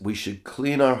We should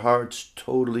clean our hearts,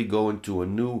 totally go into a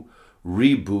new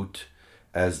reboot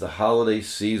as the holiday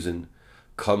season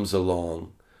comes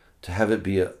along, to have it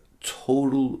be a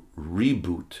total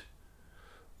reboot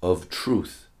of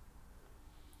truth,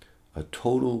 a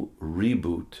total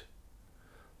reboot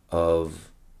of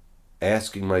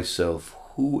asking myself,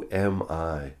 who am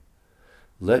I?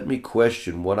 Let me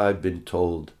question what I've been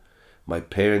told. My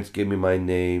parents gave me my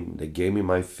name, they gave me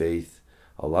my faith.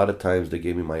 A lot of times they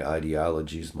gave me my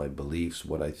ideologies, my beliefs,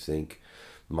 what I think,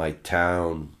 my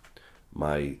town,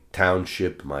 my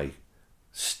township, my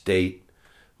state,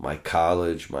 my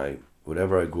college, my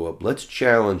whatever I grew up. Let's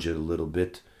challenge it a little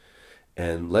bit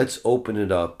and let's open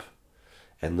it up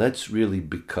and let's really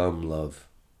become love.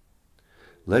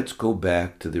 Let's go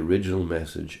back to the original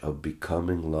message of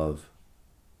becoming love.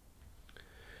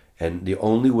 And the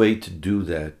only way to do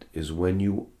that is when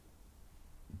you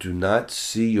do not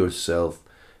see yourself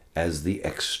as the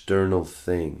external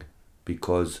thing.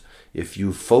 Because if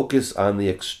you focus on the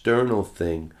external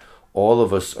thing, all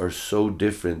of us are so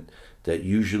different that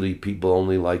usually people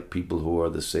only like people who are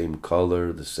the same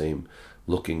color, the same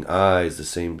looking eyes, the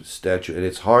same stature. And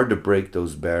it's hard to break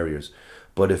those barriers.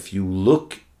 But if you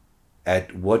look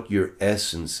at what your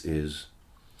essence is,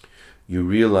 you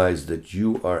realize that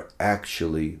you are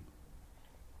actually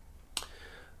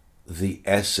the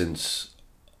essence.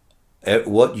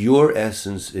 What your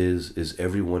essence is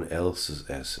everyone else's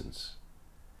essence.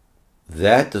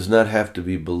 That does not have to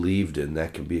be believed in.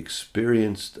 That can be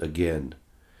experienced again.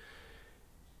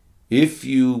 If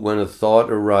you, when a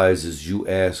thought arises, you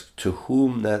ask to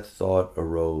whom that thought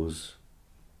arose,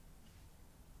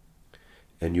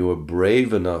 and you are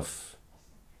brave enough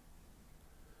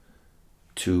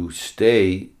to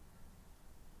stay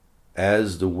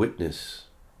as the witness,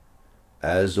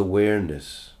 as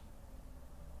awareness,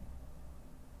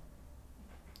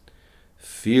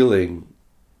 feeling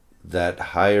that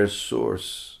higher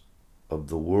source of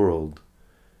the world,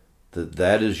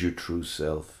 that is your true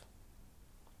self.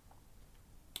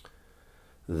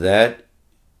 That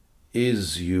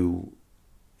is you,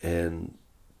 and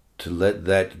to let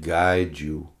that guide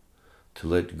you, to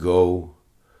let go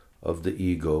of the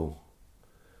ego,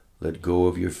 let go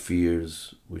of your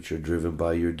fears, which are driven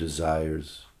by your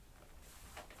desires.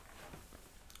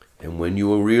 And when you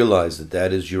will realize that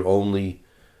that is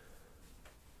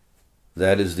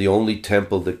the only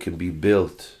temple that can be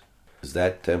built, is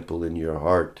that temple in your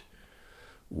heart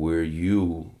where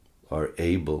you are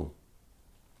able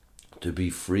to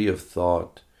be free of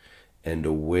thought and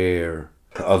aware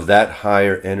of that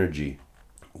higher energy.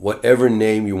 Whatever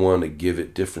name you want to give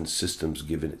it, different systems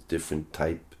give it different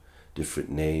type,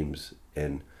 different names,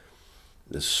 and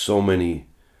there's so many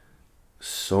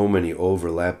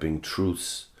overlapping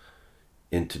truths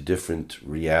into different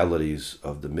realities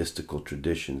of the mystical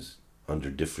traditions under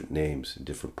different names in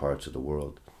different parts of the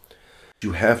world.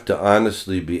 You have to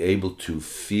honestly be able to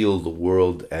feel the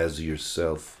world as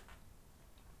yourself.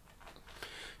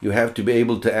 You have to be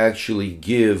able to actually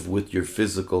give with your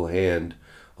physical hand,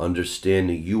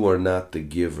 understanding you are not the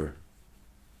giver.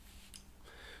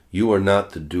 You are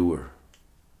not the doer.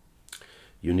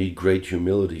 You need great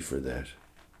humility for that.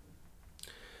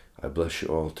 I bless you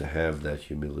all to have that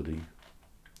humility.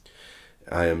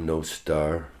 I am no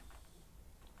star.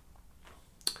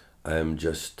 I am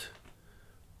just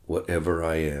whatever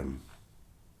I am.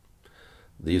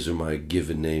 These are my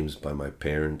given names by my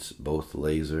parents. Both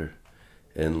Laser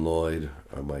and Lloyd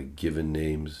are my given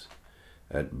names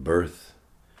at birth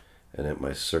and at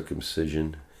my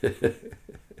circumcision.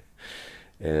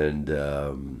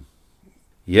 And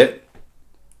yet,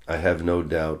 I have no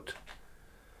doubt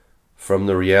from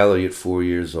the reality at 4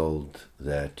 years old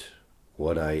that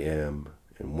what I am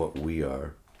and what we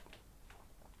are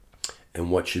and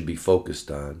what should be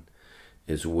focused on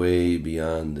is way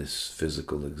beyond this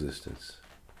physical existence.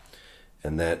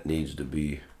 And that needs to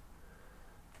be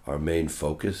our main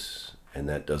focus, and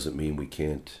that doesn't mean we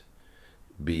can't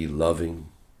be loving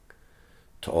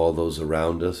to all those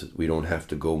around us. We don't have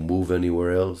to go move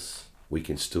anywhere else. We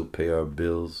can still pay our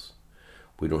bills.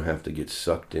 We don't have to get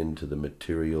sucked into the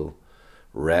material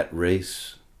rat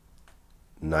race.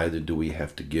 Neither do we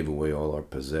have to give away all our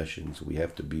possessions. We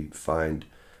have to find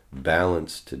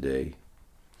balance today.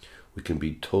 We can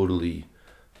be totally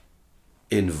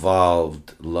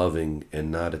involved, loving,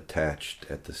 and not attached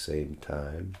at the same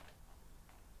time.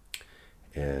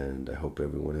 And I hope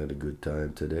everyone had a good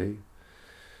time today.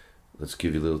 Let's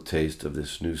give you a little taste of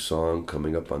this new song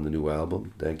coming up on the new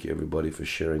album. Thank you, everybody, for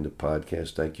sharing the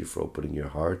podcast. Thank you for opening your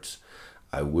hearts.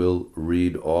 I will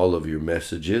read all of your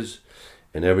messages,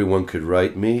 and everyone could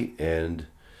write me, and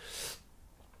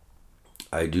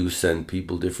I do send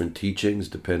people different teachings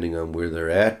depending on where they're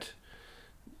at,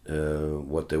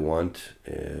 what they want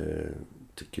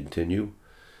to continue.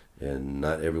 And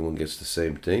not everyone gets the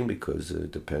same thing because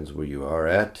it depends where you are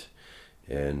at.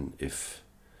 And if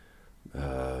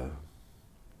I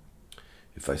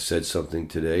said something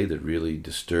today that really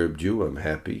disturbed you, I'm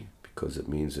happy because it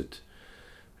means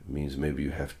maybe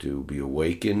you have to be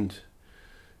awakened,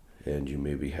 and you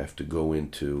maybe have to go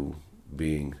into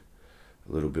being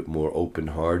a little bit more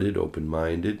open-hearted,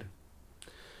 open-minded,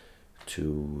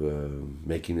 to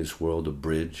making this world a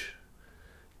bridge,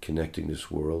 connecting this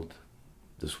world.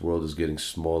 This world is getting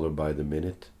smaller by the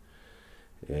minute,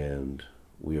 and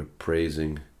we are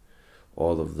praising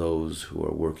all of those who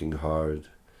are working hard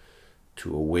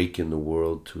to awaken the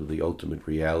world to the ultimate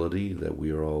reality that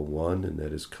we are all one, and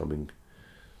that is coming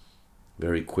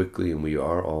very quickly, and we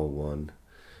are all one.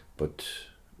 But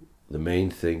the main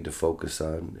thing to focus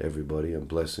on, everybody, I'm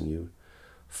blessing you,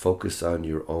 focus on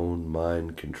your own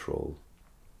mind control.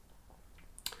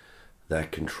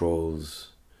 That controls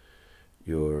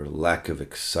your lack of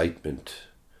excitement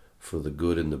for the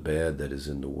good and the bad that is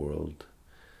in the world.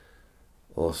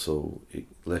 Also, it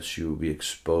lets you be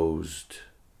exposed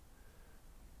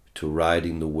to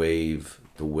riding the way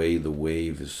the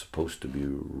wave is supposed to be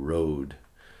rode.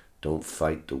 Don't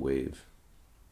fight the wave.